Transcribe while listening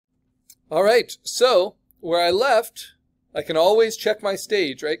All right, so where I left, I can always check my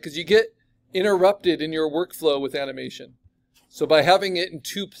stage, right? Because you get interrupted in your workflow with animation. So by having it in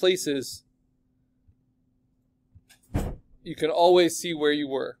two places, you can always see where you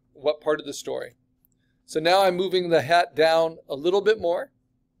were, what part of the story. So now I'm moving the hat down a little bit more.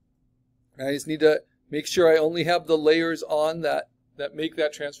 I just need to make sure I only have the layers on that make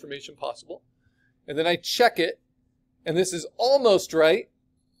that transformation possible. And then I check it, and this is almost right,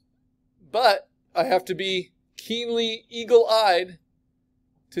 but I have to be keenly eagle-eyed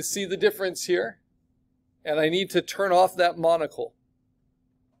to see the difference here. And I need to turn off that monocle.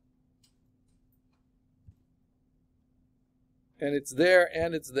 And it's there,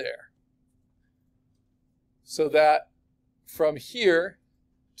 and it's there. So that from here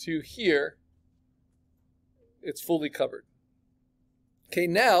to here, it's fully covered. Okay,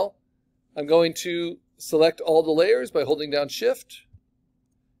 now I'm going to select all the layers by holding down Shift.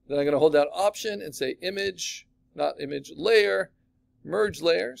 Then I'm going to hold down Option and say Image, not Image, Layer, Merge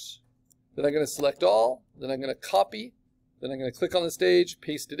Layers. Then I'm going to select all. Then I'm going to copy. Then I'm going to click on the stage,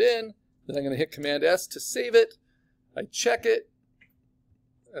 paste it in. Then I'm going to hit Command S to save it. I check it.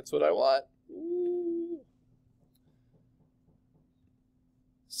 That's what I want. Ooh.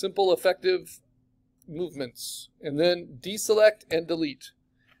 Simple, effective movements. And then deselect and delete.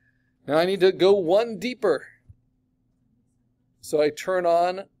 Now I need to go one deeper. So I turn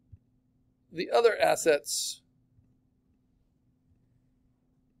on the other assets.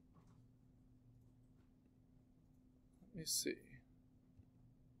 Let me see.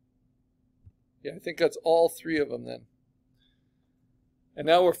 Yeah, I think that's all three of them then. And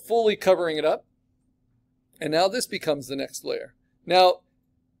now we're fully covering it up. And now this becomes the next layer. Now,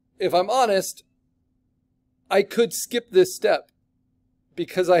 if I'm honest, I could skip this step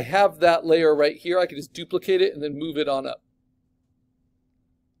because I have that layer right here. I could just duplicate it and then move it on up.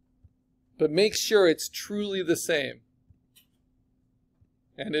 But make sure it's truly the same.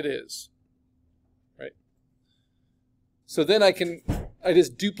 And it is. Right? So then I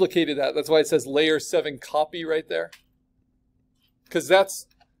just duplicated that. That's why it says layer 7 copy right there. Because that's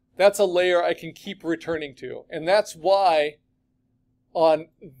a layer I can keep returning to. And that's why on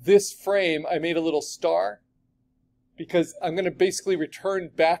this frame I made a little star. Because I'm going to basically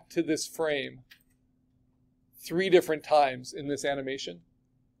return back to this frame 3 different times in this animation.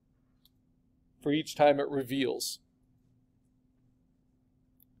 For each time it reveals.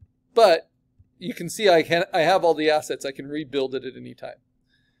 But you can see I have all the assets. I can rebuild it at any time.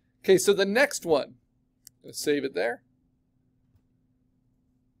 Okay, so the next one, let's save it there,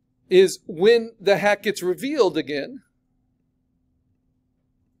 is when the hat gets revealed again.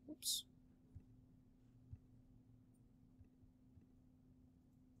 Oops.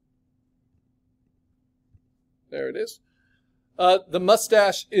 There it is. The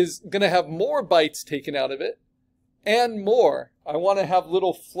mustache is going to have more bites taken out of it and more. I want to have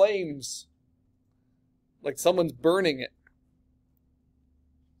little flames like someone's burning it.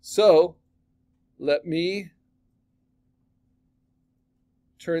 So let me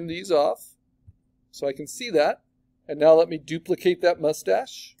turn these off so I can see that. And now let me duplicate that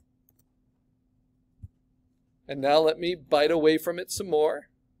mustache. And now let me bite away from it some more.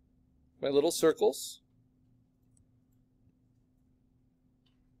 My little circles.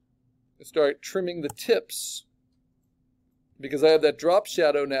 Start trimming the tips because I have that drop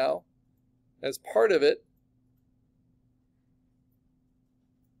shadow now as part of it.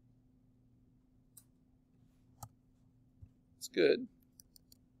 It's good.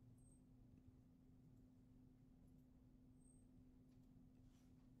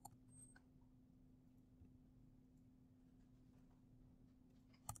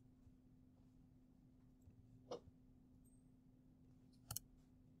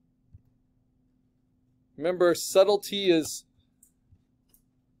 Remember, subtlety is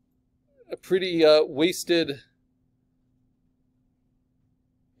a pretty wasted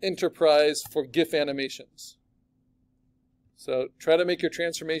enterprise for GIF animations. So try to make your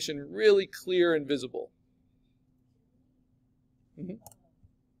transformation really clear and visible. Mm-hmm.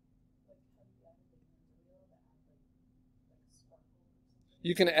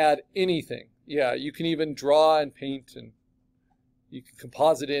 You can add anything. Yeah, you can even draw and paint, and you can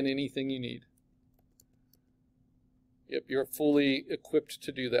composite in anything you need. Yep, you're fully equipped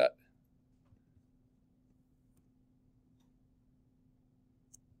to do that.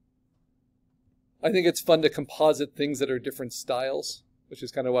 I think it's fun to composite things that are different styles, which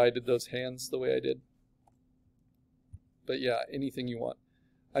is kind of why I did those hands the way I did. But yeah, anything you want.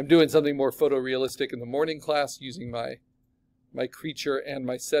 I'm doing something more photorealistic in the morning class using my creature and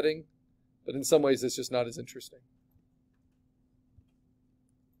my setting, but in some ways it's just not as interesting.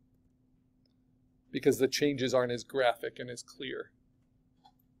 because the changes aren't as graphic and as clear.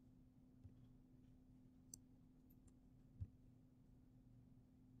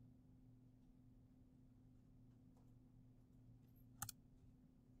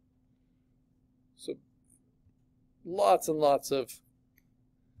 So lots and lots of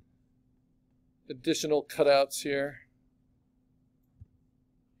additional cutouts here.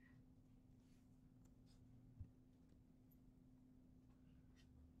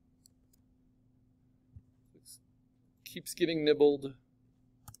 Keeps getting nibbled.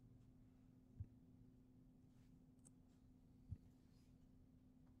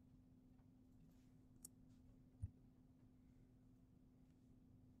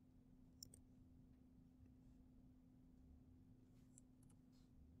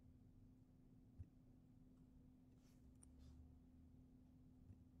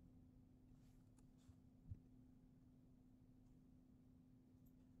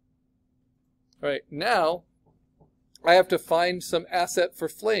 All right, now I have to find some asset for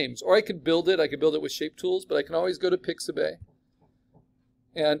flames, or I could build it. I could build it with shape tools, but I can always go to Pixabay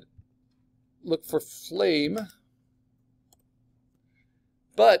and look for flame.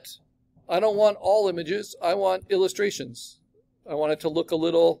 But I don't want all images. I want illustrations. I want it to look a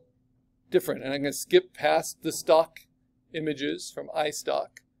little different, and I'm going to skip past the stock images from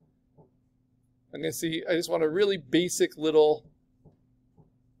iStock. I'm going to see, I just want a really basic little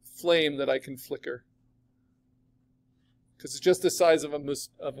flame that I can flicker, because it's just the size of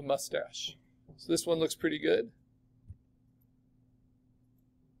a mustache. So this one looks pretty good.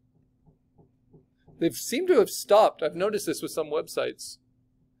 They've seemed to have stopped. I've noticed this with some websites,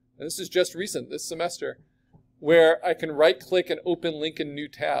 and this is just recent, this semester, where I can right-click and open link in new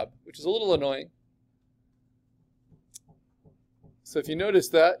tab, which is a little annoying. So if you notice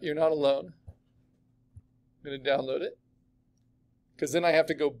that, you're not alone. I'm going to download it, because then I have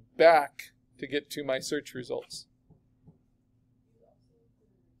to go back to get to my search results.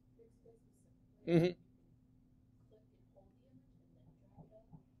 Mm-hmm.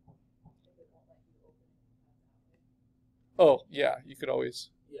 Oh, yeah, you could always.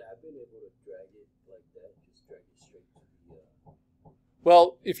 Yeah, I've been able to drag it like that, just drag it straight to the...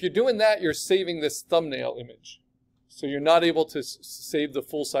 Well, if you're doing that, you're saving this thumbnail image. So you're not able to save the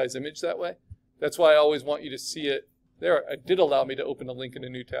full-size image that way. That's why I always want you to see it. There, it did allow me to open a link in a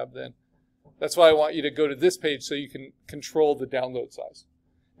new tab then. That's why I want you to go to this page so you can control the download size.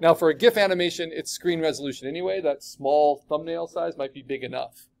 Now for a GIF animation, it's screen resolution anyway. That small thumbnail size might be big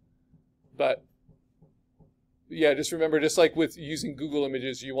enough. But yeah, just remember, just like with using Google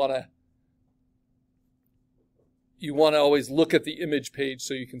Images, you want to always look at the image page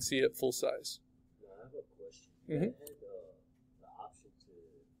so you can see it full size. Now, I have a question. Mm-hmm. I had the option to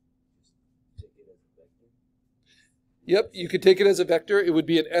just take it as a vector. Yep, you could take it as a vector. It would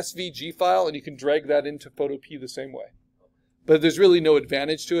be an SVG file, and you can drag that into Photopea the same way. But there's really no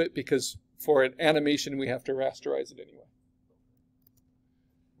advantage to it, because for an animation, we have to rasterize it anyway.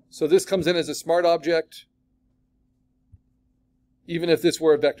 So this comes in as a smart object, even if this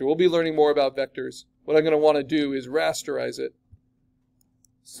were a vector. We'll be learning more about vectors. What I'm going to want to do is rasterize it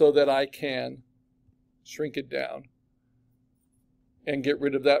so that I can shrink it down and get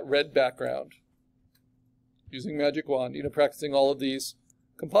rid of that red background using Magic Wand, practicing all of these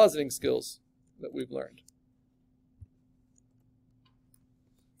compositing skills that we've learned.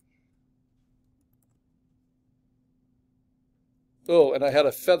 Oh, and I had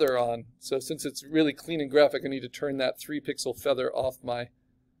a feather on, so since it's really clean and graphic, I need to turn that 3-pixel feather off my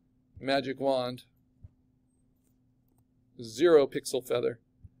Magic Wand. 0-pixel feather,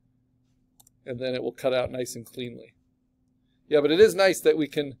 and then it will cut out nice and cleanly. Yeah, but it is nice that we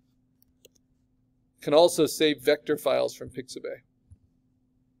can also save vector files from Pixabay.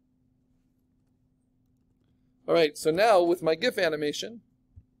 All right, so now with my GIF animation,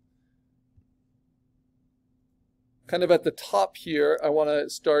 kind of at the top here, I want to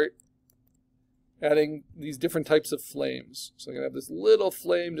start adding these different types of flames. So I'm going to have this little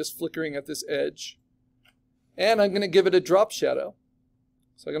flame just flickering at this edge. And I'm going to give it a drop shadow.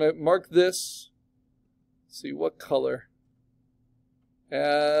 So I'm going to mark this, see what color,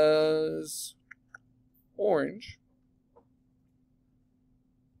 as orange,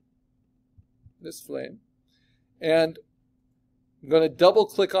 this flame. And I'm going to double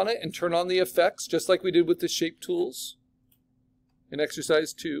click on it and turn on the effects, just like we did with the shape tools in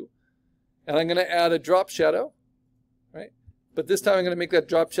exercise 2. And I'm going to add a drop shadow, right? But this time I'm going to make that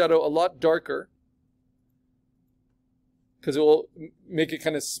drop shadow a lot darker, because it will make it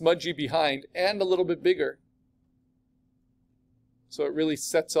kind of smudgy behind and a little bit bigger. So it really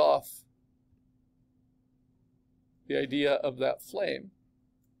sets off the idea of that flame.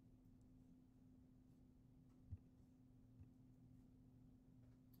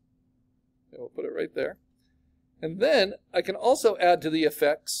 we'll put it right there. And then I can also add to the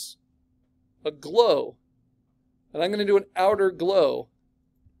effects a glow. And I'm going to do an outer glow.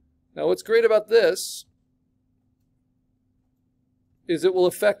 Now what's great about this is it will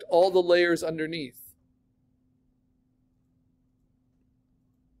affect all the layers underneath.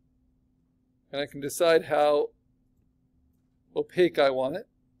 And I can decide how opaque I want it.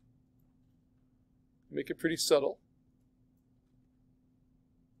 Make it pretty subtle.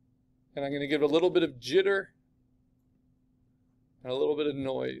 And I'm going to give it a little bit of jitter and a little bit of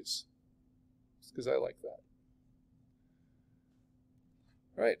noise, just because I like that.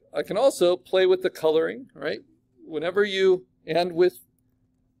 All right, I can also play with the coloring, right? Whenever you, and with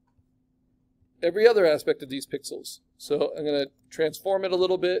every other aspect of these pixels. So I'm going to transform it a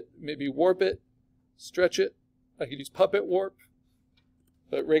little bit, maybe warp it, stretch it. I could use puppet warp,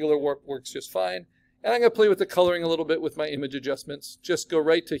 but regular warp works just fine. And I'm going to play with the coloring a little bit with my image adjustments. Just go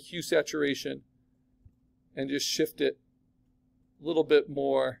right to hue saturation and just shift it a little bit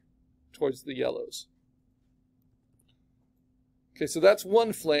more towards the yellows. Okay, so that's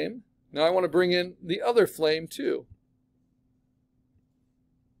one flame. Now I want to bring in the other flame too.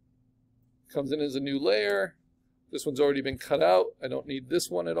 Comes in as a new layer. This one's already been cut out. I don't need this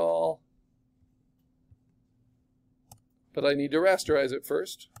one at all. But I need to rasterize it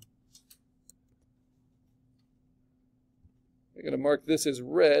first. I'm going to mark this as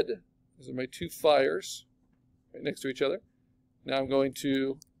red. These are my two fires right next to each other. Now I'm going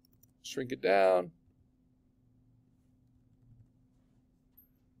to shrink it down.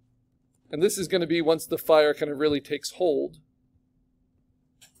 And this is going to be once the fire kind of really takes hold.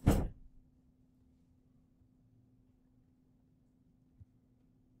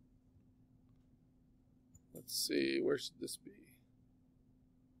 Let's see, where should this be?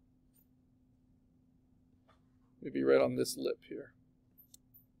 Maybe right on this lip here.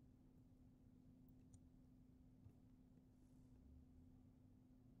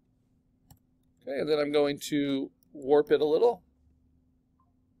 Okay, and then I'm going to warp it a little.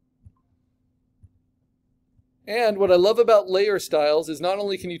 And what I love about layer styles is not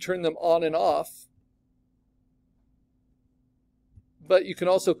only can you turn them on and off, but you can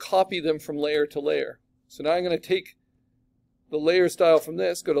also copy them from layer to layer. So now I'm going to take the layer style from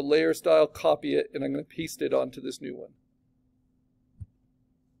this, go to layer style, copy it, and I'm going to paste it onto this new one.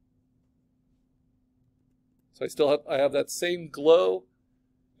 So I have that same glow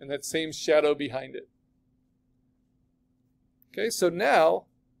and that same shadow behind it. Okay, so now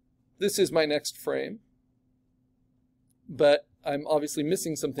this is my next frame, but I'm obviously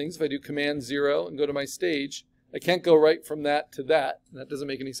missing some things. If I do Command 0 and go to my stage, I can't go right from that to that, and that doesn't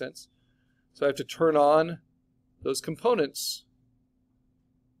make any sense. So I have to turn on those components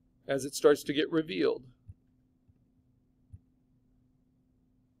as it starts to get revealed.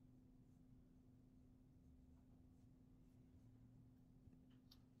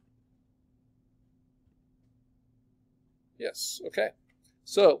 Yes, okay.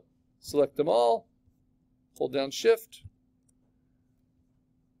 So select them all, hold down Shift,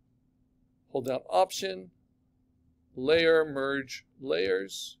 hold down Option, Layer, Merge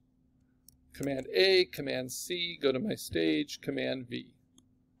Layers, Command A, Command C, go to my stage, Command V.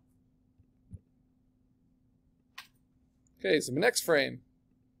 Okay, so my next frame.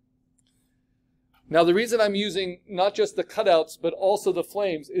 Now the reason I'm using not just the cutouts but also the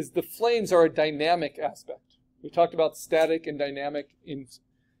flames is the flames are a dynamic aspect. We talked about static and dynamic in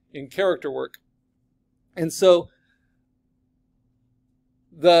character work. And so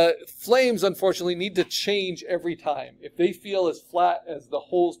the flames, unfortunately, need to change every time. If they feel as flat as the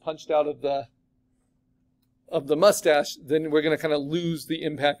holes punched out of the mustache, then we're going to kind of lose the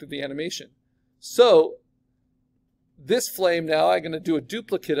impact of the animation. So this flame now I'm going to do a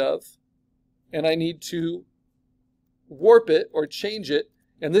duplicate of, and I need to warp it or change it.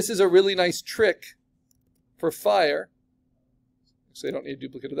 And this is a really nice trick for fire. So I don't need a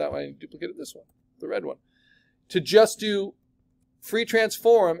duplicate of that one. I need a duplicate of this one, the red one. To just do free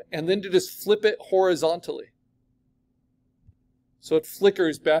transform and then to just flip it horizontally. So it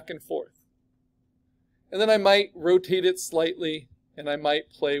flickers back and forth. And then I might rotate it slightly and I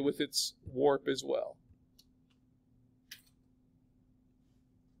might play with its warp as well.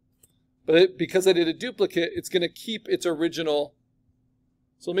 But because I did a duplicate, it's going to keep its original.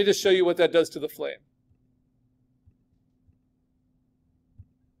 So let me just show you what that does to the flame.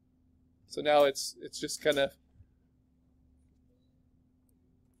 So now it's just kind of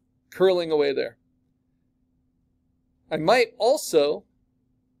curling away there. I might also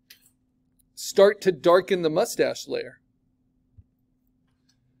start to darken the mustache layer.